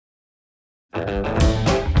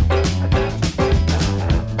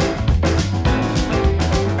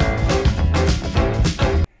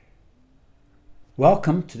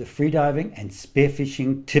Welcome to the Freediving and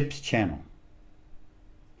Spearfishing Tips channel.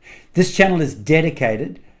 This channel is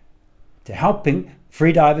dedicated to helping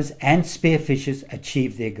freedivers and spearfishers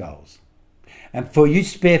achieve their goals. And for you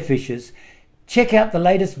spearfishers, check out the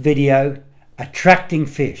latest video, Attracting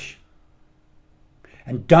Fish.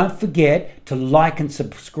 And don't forget to like and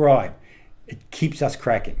subscribe. It keeps us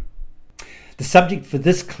cracking. The subject for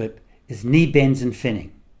this clip is knee bends and finning.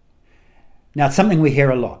 Now, it's something we hear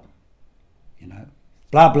a lot.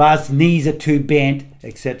 Blah blah's knees are too bent,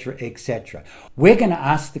 etc., etc. We're going to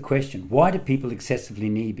ask the question, why do people excessively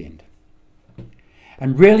knee bend?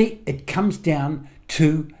 And really, it comes down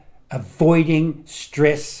to avoiding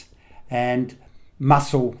stress and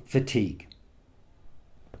muscle fatigue.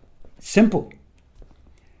 Simple.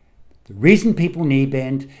 The reason people knee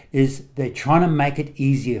bend is they're trying to make it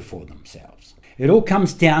easier for themselves. It all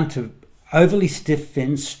comes down to overly stiff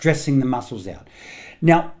fins stressing the muscles out.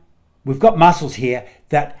 Now, we've got muscles here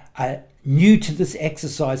that are new to this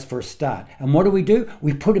exercise for a start. And what do?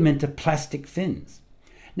 We put them into plastic fins.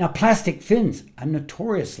 Now, plastic fins are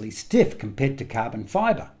notoriously stiff compared to carbon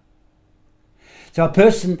fiber. So a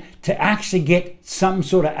person to actually get some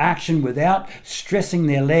sort of action without stressing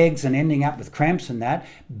their legs and ending up with cramps and that,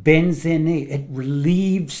 bends their knee. It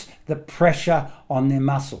relieves the pressure on their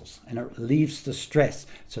muscles and it relieves the stress.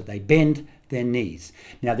 So they bend their knees.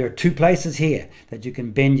 Now, there are two places here that you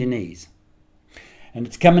can bend your knees. And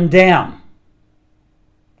it's coming down,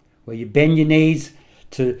 where you bend your knees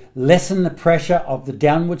to lessen the pressure of the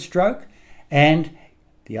downward stroke. And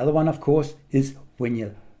the other one, of course, is when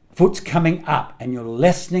your foot's coming up and you're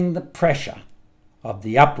lessening the pressure of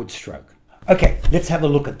the upward stroke. Okay, let's have a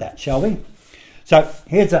look at that, shall we? So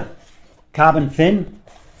here's a carbon fin.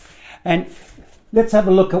 And let's have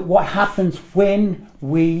a look at what happens when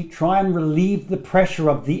we try and relieve the pressure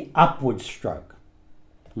of the upward stroke.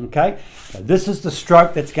 Okay, so this is the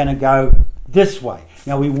stroke that's going to go this way.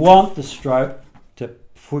 Now we want the stroke to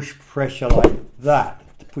push pressure like that,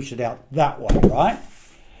 to push it out that way, right?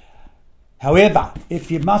 However, if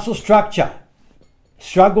your muscle structure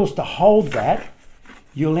struggles to hold that,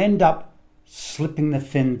 you'll end up slipping the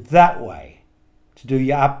fin that way to do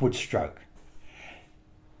your upward stroke.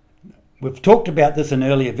 We've talked about this in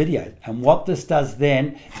earlier videos, and what this does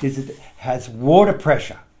then is it has water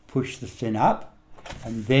pressure push the fin up,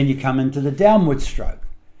 and then you come into the downward stroke.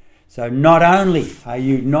 So not only are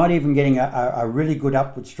you not even getting a really good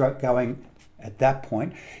upward stroke going at that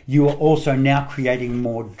point, you are also now creating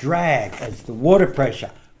more drag as the water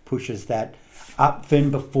pressure pushes that up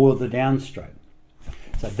fin before the downstroke.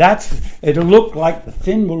 So it'll look like, the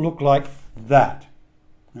fin will look like that.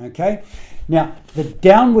 Okay? Now, the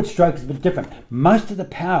downward stroke is a bit different. Most of the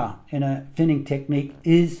power in a finning technique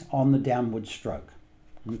is on the downward stroke.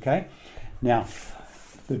 Okay? Now,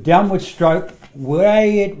 the downward stroke,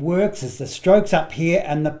 way it works is the stroke's up here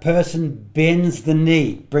and the person bends the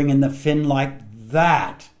knee, bringing the fin like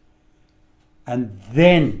that, and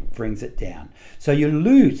then brings it down. So you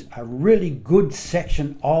lose a really good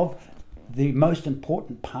section of the most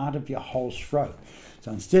important part of your whole stroke.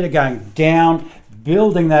 So instead of going down,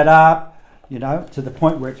 building that up, to the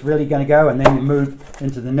point where it's really going to go, and then you move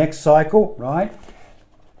into the next cycle, right?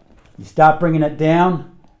 You start bringing it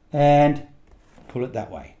down and pull it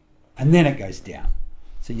that way, and then it goes down.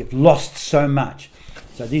 So you've lost so much.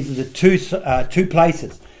 So these are the two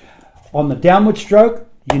places. On the downward stroke,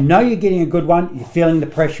 you're getting a good one. You're feeling the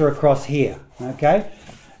pressure across here, okay?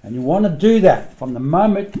 And you want to do that from the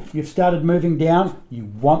moment you've started moving down. You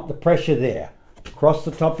want the pressure there, across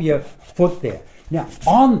the top of your foot there. Now,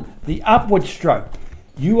 on the upward stroke,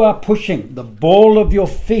 you are pushing the ball of your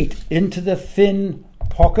feet into the fin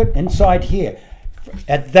pocket inside here.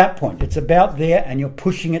 At that point, it's about there, and you're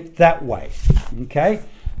pushing it that way. Okay,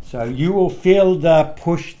 so you will feel the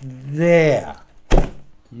push there.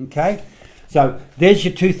 Okay, so there's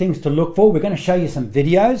your two things to look for. We're going to show you some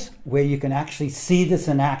videos where you can actually see this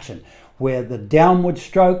in action, where the downward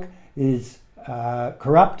stroke is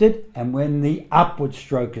corrupted and when the upward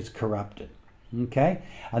stroke is corrupted. Okay,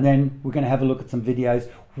 and then we're going to have a look at some videos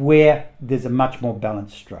where there's a much more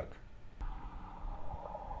balanced stroke.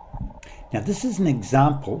 Now, this is an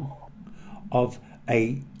example of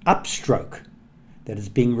a upstroke that is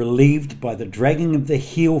being relieved by the dragging of the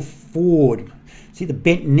heel forward. See, the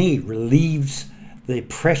bent knee relieves the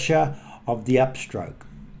pressure of the upstroke.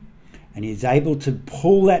 And he's able to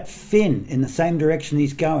pull that fin in the same direction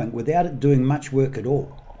he's going without it doing much work at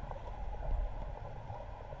all.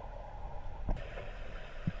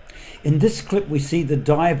 In this clip, we see the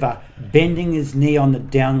diver bending his knee on the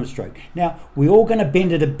downward stroke. Now, we're all going to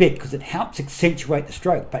bend it a bit because it helps accentuate the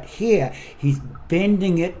stroke, but here he's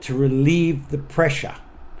bending it to relieve the pressure.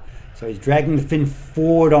 So he's dragging the fin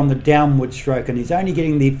forward on the downward stroke, and he's only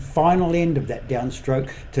getting the final end of that downstroke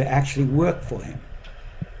to actually work for him.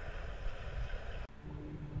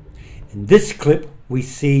 In this clip, we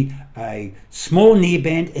see a small knee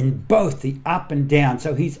bend in both the up and down.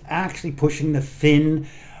 So he's actually pushing the fin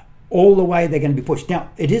all the way they're going to be pushed. Now,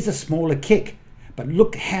 it is a smaller kick, but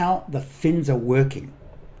look how the fins are working.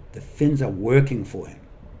 The fins are working for him.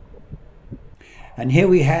 And here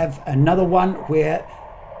we have another one where,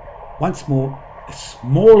 once more,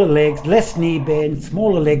 smaller legs, less knee bend,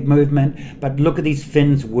 smaller leg movement, but look at these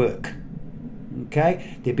fins work.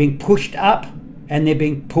 Okay? They're being pushed up and they're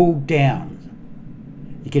being pulled down.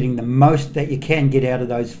 You're getting the most that you can get out of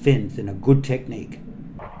those fins in a good technique.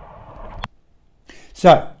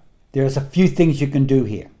 So, there's a few things you can do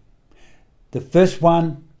here. The first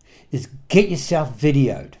one is get yourself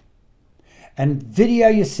videoed. And video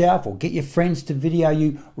yourself, or get your friends to video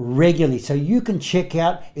you regularly so you can check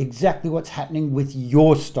out exactly what's happening with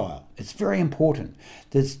your style. It's very important.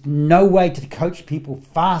 There's no way to coach people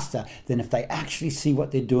faster than if they actually see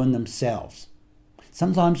what they're doing themselves.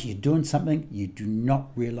 Sometimes you're doing something you do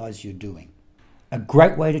not realize you're doing. A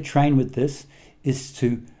great way to train with this is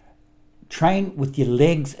to train with your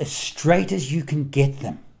legs as straight as you can get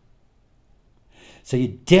them. So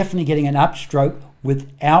you're definitely getting an upstroke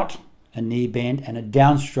without a knee bend and a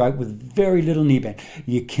downstroke with very little knee bend.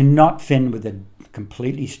 You cannot fin with a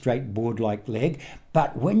completely straight board-like leg,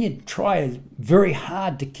 but when you try very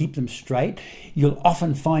hard to keep them straight, you'll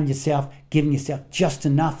often find yourself giving yourself just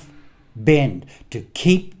enough bend to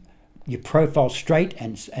keep your profile straight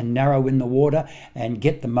and narrow in the water and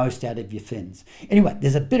get the most out of your fins. Anyway,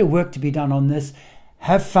 there's a bit of work to be done on this.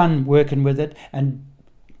 Have fun working with it, and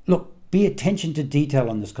look, be attention to detail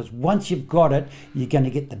on this, because once you've got it, you're going to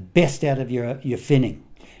get the best out of your finning.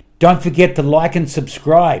 Don't forget to like and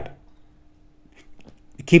subscribe.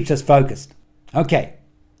 It keeps us focused. Okay,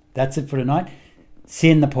 that's it for tonight. See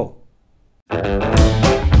you in the pool.